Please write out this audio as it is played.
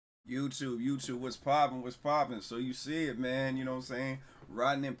YouTube, what's poppin', what's poppin'? So you see it, man, you know what I'm saying?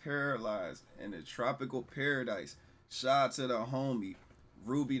 Riding in Paralyzed in the tropical paradise. Shout out to the homie,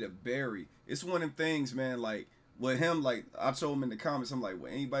 RubyDaBerry. It's one of them things, man, like, with him, like, I told him in the comments, I'm like,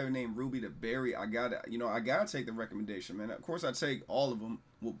 well, anybody named RubyDaBerry, I gotta take the recommendation, man. Of course, I take all of them,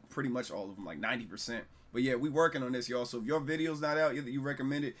 well, pretty much all of them, like 90%. But yeah, we working on this, y'all. So if your video's not out, you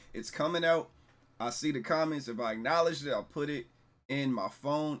recommend it, it's coming out. I see the comments. If I acknowledge it, I'll put it in my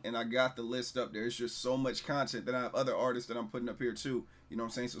phone, and I got the list up there. It's just so much content that I have other artists that I'm putting up here too. You know what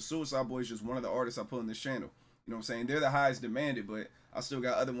I'm saying? So Suicide Boy is just one of the artists I put on this channel. You know what I'm saying? They're the highest demanded, but I still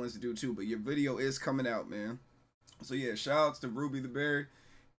got other ones to do too. But your video is coming out, man. So yeah, shout outs to RubyDaBerry,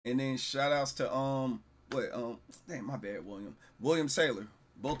 and then shout outs to dang, my bad, William Taylor,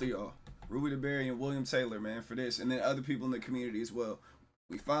 both of y'all, RubyDaBerry and William Taylor, man, for this, and then other people in the community as well.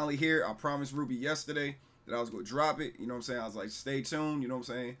 We finally here. I promised Ruby yesterday that I was gonna drop it. You know what I'm saying? I was like, stay tuned. You know what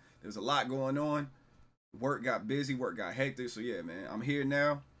I'm saying? There's a lot going on. Work got busy. Work got hectic. So yeah, man, I'm here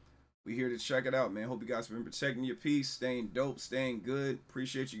now. We here to check it out, man. Hope you guys have been protecting your peace, staying dope, staying good.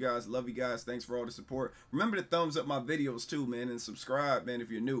 Appreciate you guys. Love you guys. Thanks for all the support. Remember to thumbs up my videos too, man, and subscribe, man,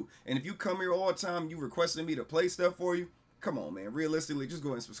 if you're new. And if you come here all the time, you requesting me to play stuff for you, come on, man. Realistically, just go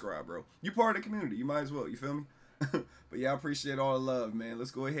ahead and subscribe, bro. You're part of the community. You might as well. You feel me? But yeah, I appreciate all the love, man. Let's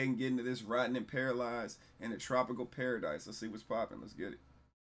go ahead and get into this Rotten and Paralyzed in a tropical paradise. Let's see what's popping. Let's get it.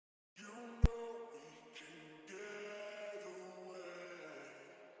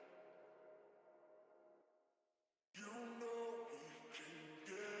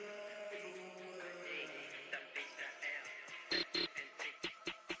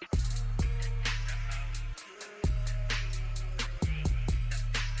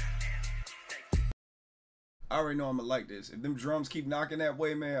 I already know I'm gonna like this. If them drums keep knocking that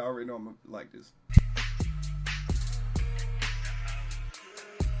way, man, I already know I'm gonna like this.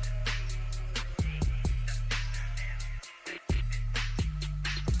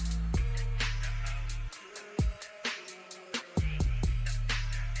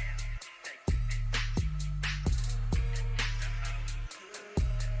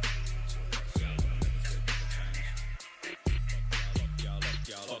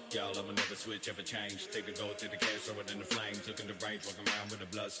 Y'all, I'ma never switch, ever change. Take the gold to the cash, throw it in the flames. Look in the range, walking around with a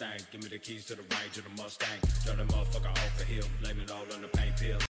blood stain. Give me the keys to the range of the Mustang. Turn the motherfucker off the hill, blame it all on the pain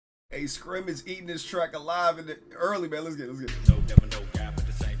pill. Hey, Scrim is eating this track alive in the early, man. Let's get it. No, never no gap at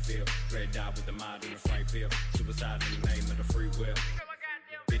the same field. Red dot with the mind in the frame field. Suicide in the name of the free will.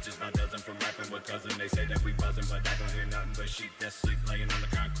 Bitches my dozen from rapping with cousin. They say that we buzzing, but I don't hear nothing but sheep that sleep laying on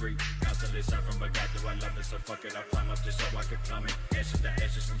the concrete. Constantly surfing, but God do I love it, so fuck it. I climb up just so I can plummet. Ashes to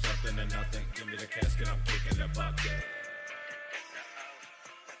ashes from something to nothing. Give me the casket, I'm kicking the bucket.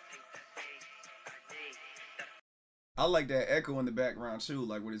 I like that echo in the background too,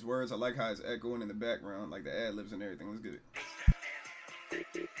 like with his words. I like how it's echoing in the background, like the ad libs and everything. Let's get it.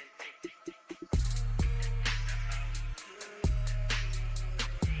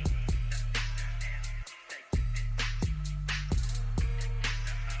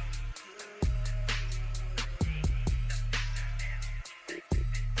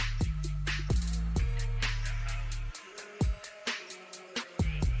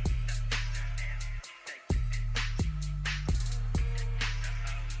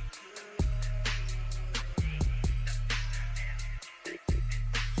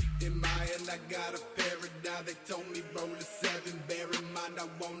 I got a paradigm, they told me roll a 7. Bear in mind I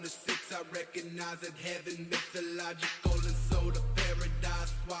want a 6, I recognize that heaven mythological. And so the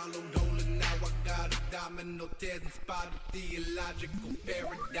paradise swallowed whole, and now I got a domino tears and spotted theological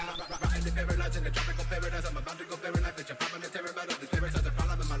paradigm. Riding the paralyzed in the tropical paradise, I'm about to go paralyzed, but you're popping the terror about all these parasites. A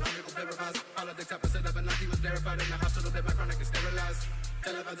problem in my logical paralyzed. Politics opposite of a Nazi was verified in the hospital that my chronic is sterilized.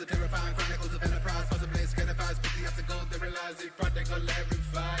 Televised the terrifying chronicles of enterprise, possibly scarified, but the obstacle they realize they project are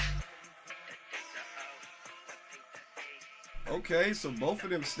clarified. Okay, so both of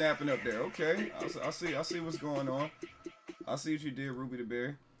them snapping up there. Okay, I see what's going on. I see what you did,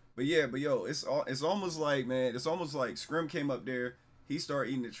 RubyDaBerry. But yeah, but yo, it's almost like, man, it's almost like Scrim came up there, he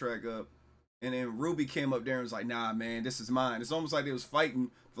started eating the track up, and then Ruby came up there and was like, nah, man, this is mine. It's almost like they was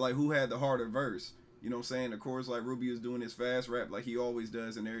fighting for like who had the harder verse. You know what I'm saying? Of course, like Ruby is doing his fast rap like he always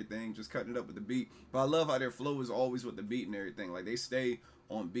does and everything, just cutting it up with the beat. But I love how their flow is always with the beat and everything. Like they stay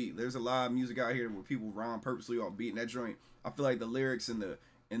on beat. There's a lot of music out here where people rhyme purposely off beat, and that joint, I feel like the lyrics and the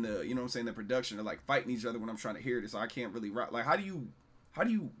you know what I'm saying, the production are like fighting each other when I'm trying to hear this. So I can't really rap. Like how do you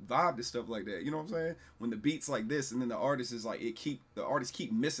vibe to stuff like that? You know what I'm saying? When the beat's like this and then the artist is like the artists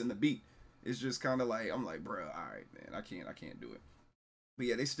keep missing the beat. It's just kind of like, I'm like, bro, all right, man, I can't do it. But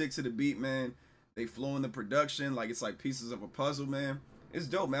yeah, they stick to the beat, man. They flow in the production like it's like pieces of a puzzle, man. It's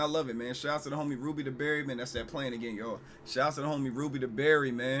dope, man. I love it, man. Shout out to the homie RubyDaBerry, man. That's that playing again, y'all. Shout out to the homie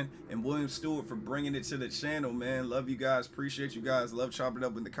RubyDaBerry, man, and William Stewart for bringing it to the channel, man. Love you guys. Appreciate you guys. Love chopping it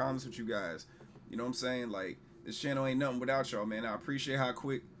up in the comments with you guys. You know what I'm saying? Like, this channel ain't nothing without y'all, man. I appreciate how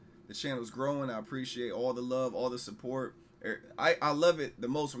quick the channel's growing. I appreciate all the love, all the support. I love it the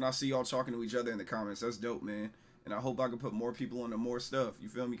most when I see y'all talking to each other in the comments. That's dope, man. And I hope I can put more people on to more stuff. You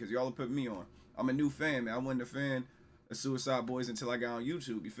feel me? Because y'all put me on. I'm a new fan, man. I wasn't a fan of Suicide Boys until I got on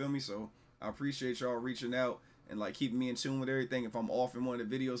YouTube. You feel me? So I appreciate y'all reaching out and like keeping me in tune with everything. If I'm off in one of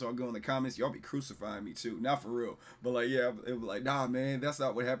the videos, I'll go in the comments. Y'all be crucifying me too. Not for real. But like, yeah, it was like, nah, man, that's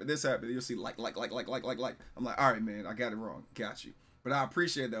not what happened. This happened. You'll see like. I'm like, all right, man, I got it wrong. Got you. But I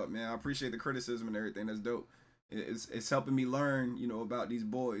appreciate that, man. I appreciate the criticism and everything. That's dope. It's helping me learn, you know, about these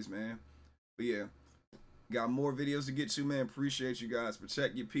boys, man. But yeah. Got more videos to get to, man. Appreciate you guys.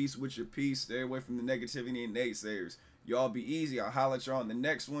 Protect your peace with your peace. Stay away from the negativity and naysayers. Y'all be easy. I'll holler at y'all on the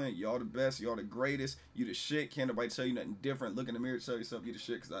next one. Y'all the best. Y'all the greatest. You the shit. Can't nobody tell you nothing different. Look in the mirror, tell yourself you the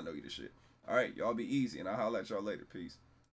shit, because I know you the shit. All right, y'all be easy, and I'll holler at y'all later. Peace.